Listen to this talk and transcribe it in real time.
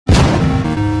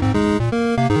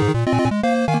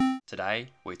today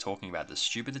we're talking about the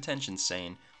stupid detention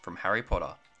scene from Harry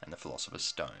Potter and the Philosopher's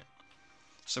Stone.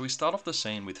 So we start off the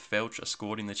scene with Filch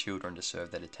escorting the children to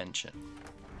serve their detention.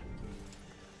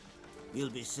 You'll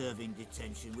be serving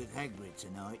detention with Hagrid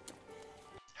tonight.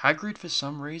 Hagrid, for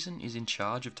some reason, is in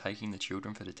charge of taking the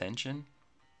children for detention.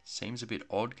 Seems a bit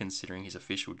odd considering his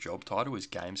official job title is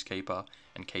Gameskeeper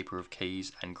and Keeper of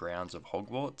Keys and Grounds of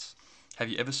Hogwarts. Have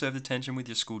you ever served detention with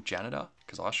your school janitor?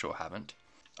 Because I sure haven't.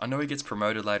 I know he gets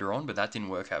promoted later on, but that didn't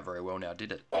work out very well now,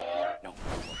 did it? No.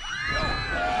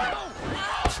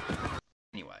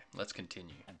 Anyway, let's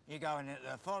continue. You're going into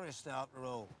the forest after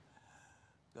all.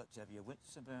 Got to have your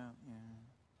wits about you.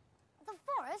 The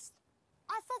forest?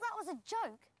 I thought that was a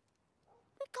joke.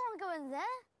 We can't go in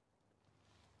there.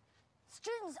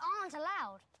 Students aren't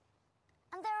allowed.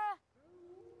 And there are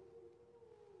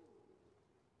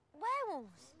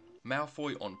werewolves.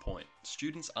 Malfoy on point.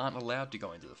 Students aren't allowed to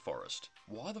go into the forest.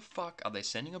 Why the fuck are they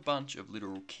sending a bunch of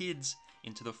literal kids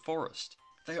into the forest?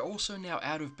 They are also now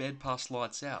out of bed past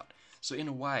lights out. So in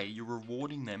a way, you're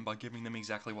rewarding them by giving them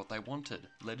exactly what they wanted,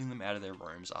 letting them out of their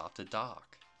rooms after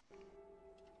dark.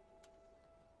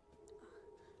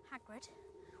 Hagrid,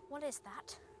 what is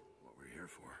that? What we're here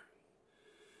for.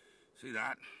 See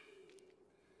that?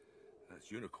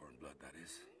 That's unicorn blood, that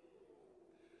is.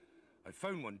 I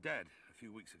found one dead a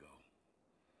few weeks ago.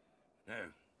 Now,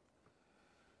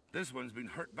 this one's been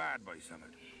hurt bad by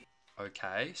something.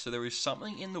 Okay, so there is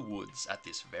something in the woods at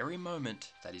this very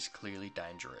moment that is clearly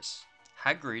dangerous.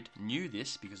 Hagrid knew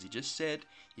this because he just said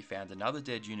he found another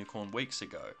dead unicorn weeks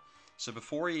ago. So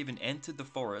before he even entered the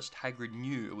forest, Hagrid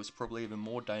knew it was probably even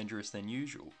more dangerous than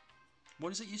usual.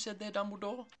 What is it you said there,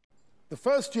 Dumbledore? The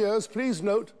first years, please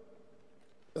note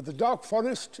that the Dark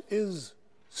Forest is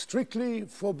strictly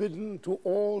forbidden to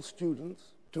all students,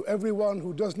 to everyone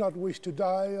who does not wish to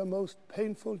die a most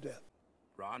painful death.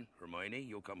 Ron, Hermione,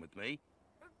 you'll come with me.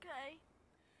 Okay.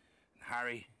 And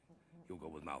Harry, you'll go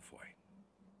with Malfoy.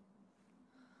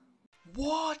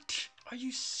 What? Are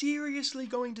you seriously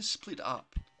going to split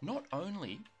up? Not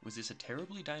only was this a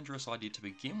terribly dangerous idea to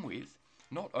begin with,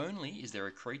 not only is there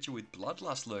a creature with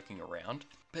bloodlust lurking around,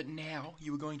 but now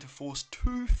you are going to force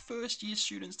two first-year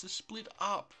students to split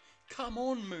up. Come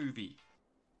on, movie.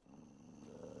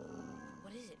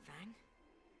 What is it, Fang?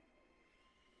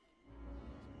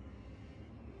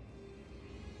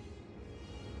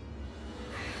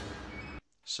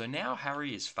 So now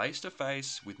Harry is face to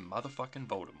face with motherfucking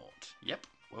Voldemort. Yep,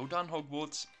 well done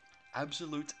Hogwarts.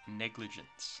 Absolute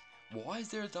negligence. Why is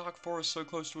there a dark forest so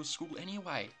close to a school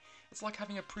anyway? It's like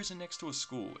having a prison next to a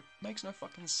school. It makes no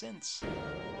fucking sense.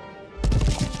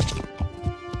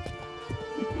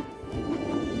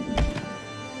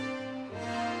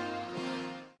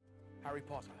 Harry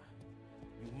Potter,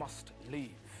 you must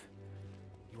leave.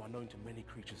 You are known to many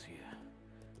creatures here.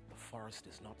 The forest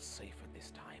is not safe at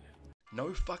this time.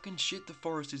 No fucking shit, the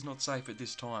forest is not safe at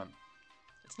this time.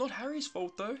 It's not Harry's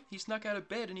fault though. He snuck out of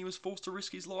bed and he was forced to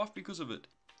risk his life because of it.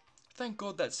 Thank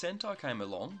God that centaur came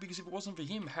along, because if it wasn't for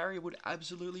him, Harry would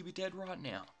absolutely be dead right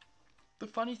now. The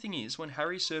funny thing is, when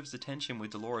Harry serves detention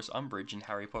with Dolores Umbridge in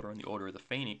Harry Potter and the Order of the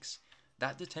Phoenix,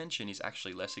 that detention is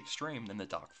actually less extreme than the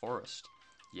Dark Forest.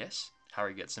 Yes,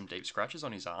 Harry gets some deep scratches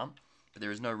on his arm, but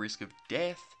there is no risk of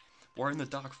death, where in the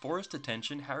Dark Forest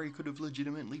detention, Harry could have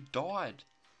legitimately died.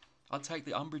 I'd take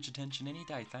the Umbridge detention any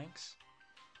day, thanks.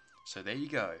 So there you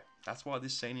go. That's why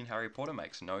this scene in Harry Potter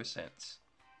makes no sense.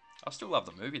 I still love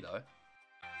the movie though.